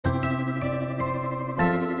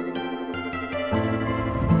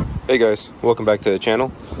Hey guys, welcome back to the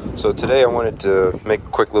channel. So today I wanted to make a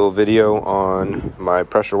quick little video on my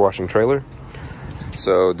pressure washing trailer.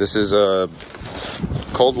 So this is a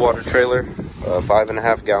cold water trailer,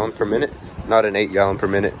 5.5 gallon per minute, not an 8 gallon per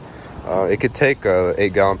minute. It could take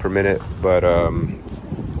 8 gallon per minute, but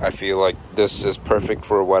I feel like this is perfect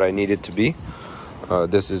for what I need it to be.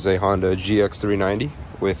 This is a Honda GX390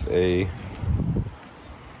 with a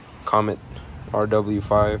Comet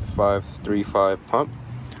RW5535 pump.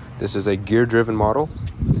 This is a gear-driven model,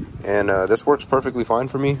 and this works perfectly fine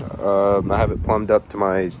for me. I have it plumbed up to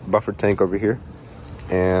my buffer tank over here,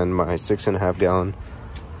 and my 6.5 gallon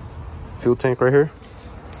fuel tank right here.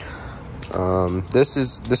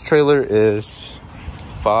 This trailer is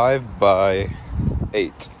 5 by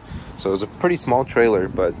 8, so it's a pretty small trailer,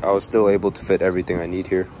 but I was still able to fit everything I need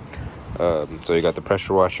here. So you got the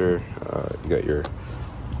pressure washer, you got your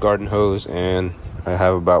garden hose, and I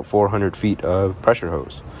have about 400 feet of pressure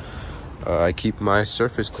hose. I keep my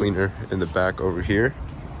surface cleaner in the back over here.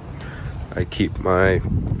 I keep my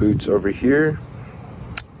boots over here,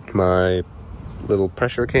 my little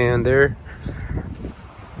pressure can there,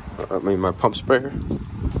 my pump sprayer,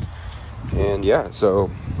 and yeah.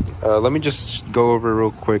 So let me just go over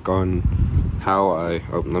real quick on how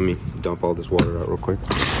let me dump all this water out real quick.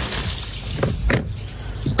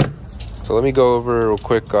 So let me go over real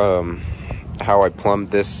quick how I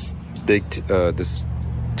plumbed this this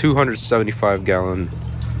 275 gallon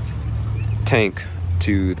tank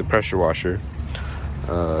to the pressure washer.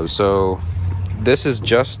 So this is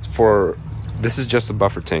just a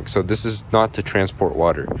buffer tank, so this is not to transport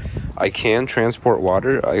water. I can transport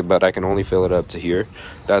water, but I can only fill it up to here.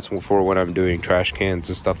 That's for when I'm doing trash cans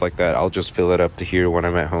and stuff like that. I'll just fill it up to here when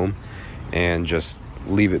I'm at home and just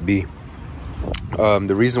leave it be.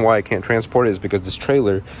 The reason why I can't transport it is because this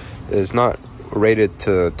trailer is not rated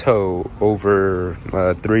to tow over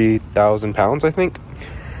 3,000 pounds, I think,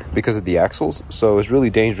 because of the axles. So it's really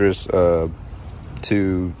dangerous to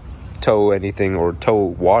tow anything or tow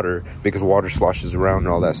water, because water sloshes around and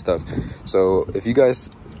all that stuff. So if you guys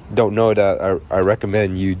don't know that, I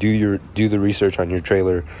recommend you do the research on your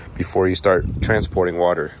trailer before you start transporting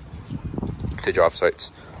water to job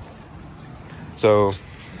sites. So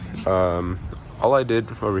all I did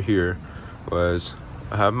over here was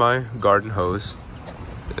I have my garden hose.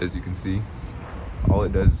 As you can see, all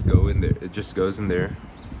it does is go in there. It just goes in there.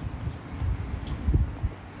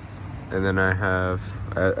 And then I have,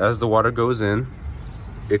 as the water goes in,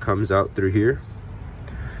 it comes out through here.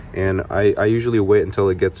 And I usually wait until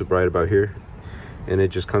it gets right about here. And it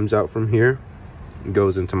just comes out from here and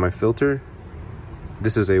goes into my filter.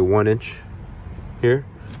 This is a 1-inch here.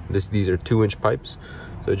 These are 2-inch pipes.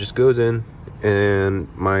 So it just goes in, and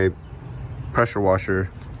my pressure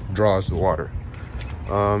washer draws the water.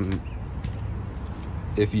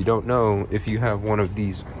 If you don't know, if you have one of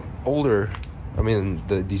these older,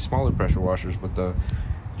 these smaller pressure washers with the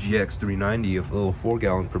GX390 of a little 4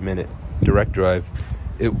 gallon per minute direct drive,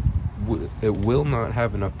 it will not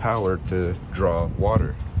have enough power to draw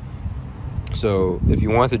water. So if you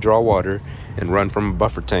want to draw water and run from a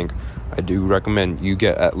buffer tank, I do recommend you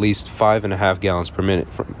get at least 5.5 gallons per minute.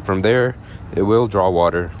 From there, it will draw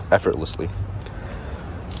water effortlessly.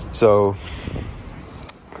 So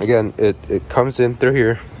again, it comes in through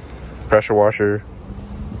here, pressure washer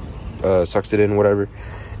sucks it in, whatever.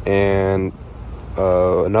 And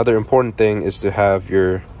another important thing is to have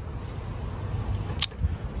your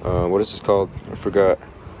what is this called? I forgot.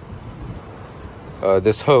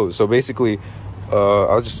 This hose. So basically,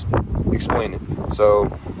 I'll just explain it. So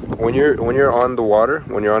when you're on the water,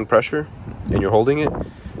 when you're on pressure and you're holding it,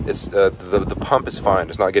 it's the pump is fine,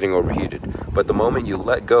 it's not getting overheated. But the moment you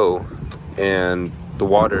let go and the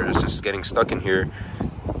water is just getting stuck in here,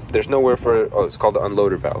 there's nowhere for, it's called the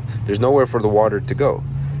unloader valve. There's nowhere for the water to go.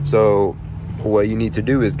 So what you need to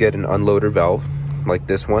do is get an unloader valve like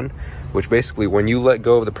this one, which basically when you let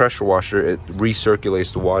go of the pressure washer, it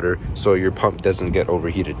recirculates the water so your pump doesn't get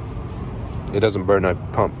overheated. It doesn't burn a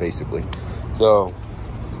pump, basically. So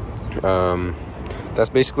that's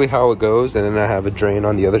basically how it goes. And then I have a drain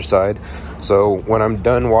on the other side, so when I'm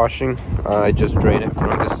done washing, I just drain it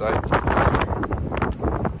from this side.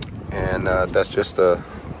 And that's just a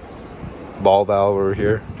ball valve over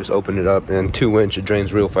here. Just open it up, and 2-inch, it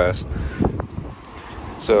drains real fast.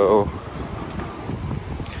 So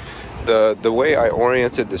the way I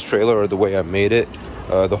oriented this trailer, or the way I made it,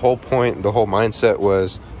 the whole mindset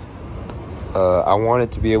was I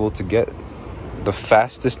wanted to be able to get the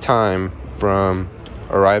fastest time from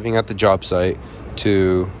arriving at the job site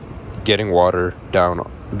to getting water down,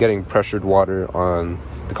 getting pressured water on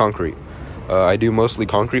the concrete. I do mostly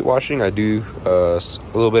concrete washing. I do a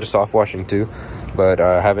little bit of soft washing too, but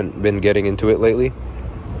I haven't been getting into it lately.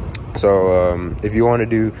 So if you want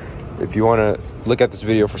to look at this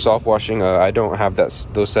video for soft washing, I don't have those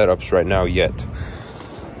setups right now yet.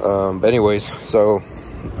 But anyways, so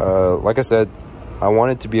like I said, I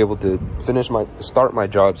wanted to be able to start my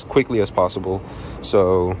jobs quickly as possible.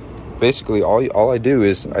 So basically all I do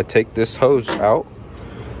is I take this hose out,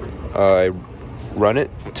 I run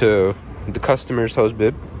it to the customer's hose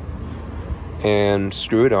bib and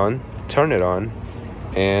screw it on, turn it on,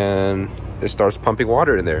 and it starts pumping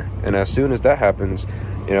water in there. And as soon as that happens,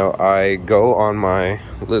 you know, I go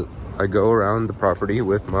around the property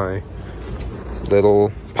with my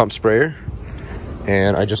little pump sprayer,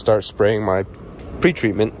 and I just start spraying my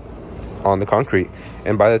pre-treatment on the concrete.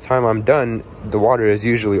 And by the time I'm done, the water is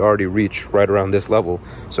usually already reached right around this level.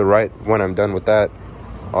 So right when I'm done with that,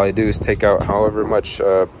 all I do is take out however much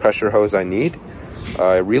pressure hose I need.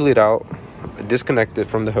 I reel it out, disconnect it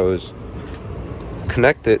from the hose,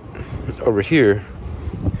 connect it over here,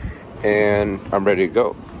 and I'm ready to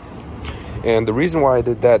go. And the reason why I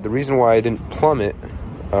did that, the reason why I didn't plumb it,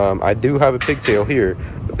 I do have a pigtail here,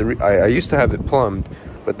 but I used to have it plumbed,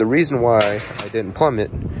 but the reason why I didn't plumb it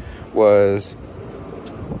was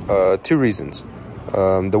two reasons.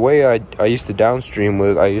 The way I used to downstream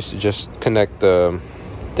was I used to just connect the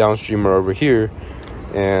downstreamer over here,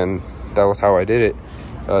 and that was how I did it.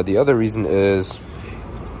 The other reason is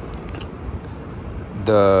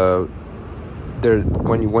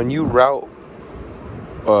when you route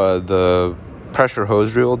the pressure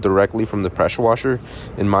hose reel directly from the pressure washer,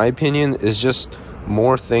 in my opinion, is just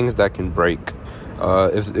more things that can break.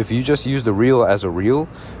 If you just use the reel as a reel,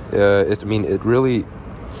 it really,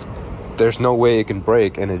 there's no way it can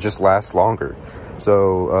break, and it just lasts longer.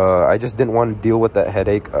 So I just didn't want to deal with that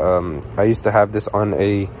headache. I used to have this on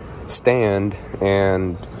a stand,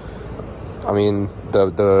 and I mean,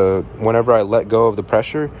 whenever I let go of the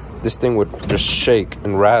pressure, this thing would just shake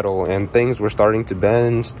and rattle, and things were starting to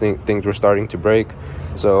bend, things were starting to break.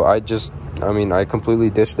 So I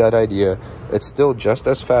completely ditched that idea. It's still just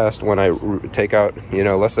as fast when I take out, you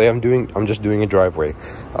know, let's say I'm just doing a driveway.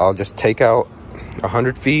 I'll just take out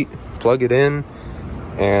 100 feet, plug it in,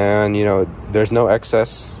 and, you know, there's no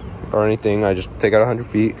excess or anything. I just take out 100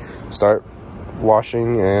 feet, start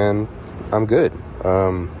washing, and I'm good.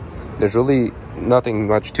 There's really nothing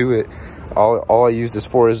much to it. All I use this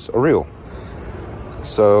for is a reel.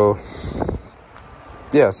 So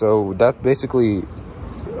yeah, so that's basically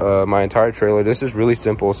my entire trailer. This is really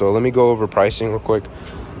simple. So let me go over pricing real quick.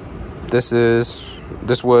 This was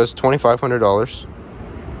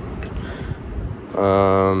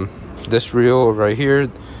 $2,500. This reel right here,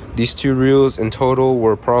 these two reels in total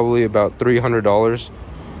were probably about $300.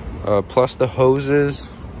 Plus the hoses,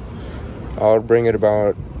 I'll bring it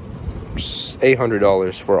about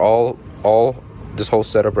 $800 for all this whole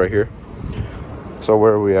setup right here. So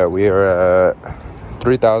where are we at? We are at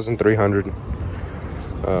 $3,300.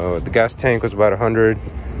 The gas tank was about $100,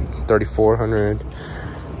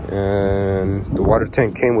 and the water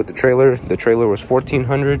tank came with the trailer. The trailer was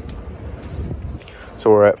 $1,400, so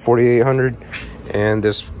we're at $4,800. And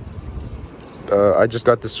this I just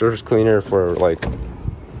got the surface cleaner for like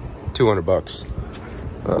 $200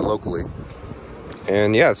 locally.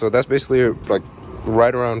 And yeah, so that's basically like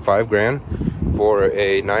right around $5 grand for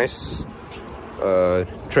a nice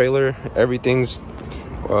trailer. Everything's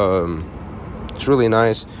it's really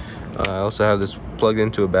nice. I also have this plugged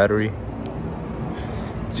into a battery,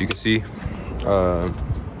 as you can see.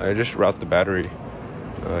 I just route the battery.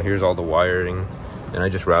 Here's all the wiring, and I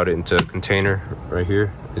just route it into a container right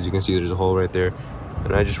here. As you can see, there's a hole right there,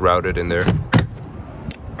 and I just route it in there.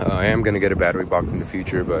 I am gonna get a battery box in the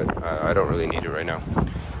future, but I don't really need it right now.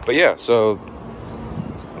 But yeah, so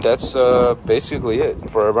that's basically it.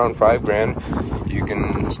 For around $5 grand, you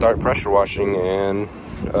can start pressure washing, and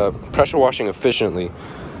pressure washing efficiently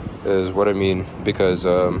is what I mean, because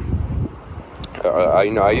I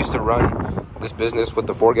used to run this business with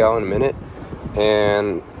the 4 gallon a minute,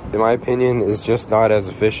 and in my opinion, it's just not as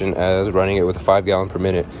efficient as running it with a 5 gallon per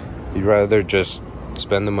minute. You'd rather just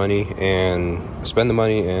spend the money and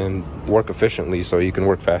work efficiently, so you can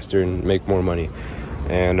work faster and make more money.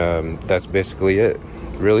 And that's basically it.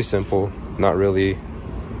 Really simple, not really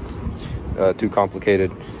too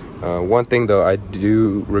complicated. One thing though I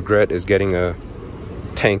do regret is getting a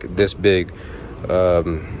tank this big.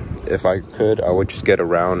 If I could, I would just get a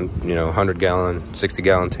round, 100 gallon, 60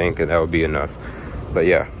 gallon tank, and that would be enough. But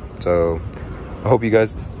yeah, so I hope you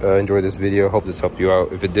guys enjoyed this video. Hope this helped you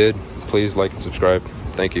out. If it did, please like and subscribe.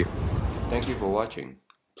 Thank you. Thank you for watching.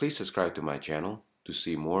 Please subscribe to my channel to to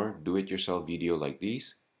see more do-it-yourself video like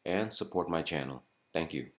these and support my channel. Thank you.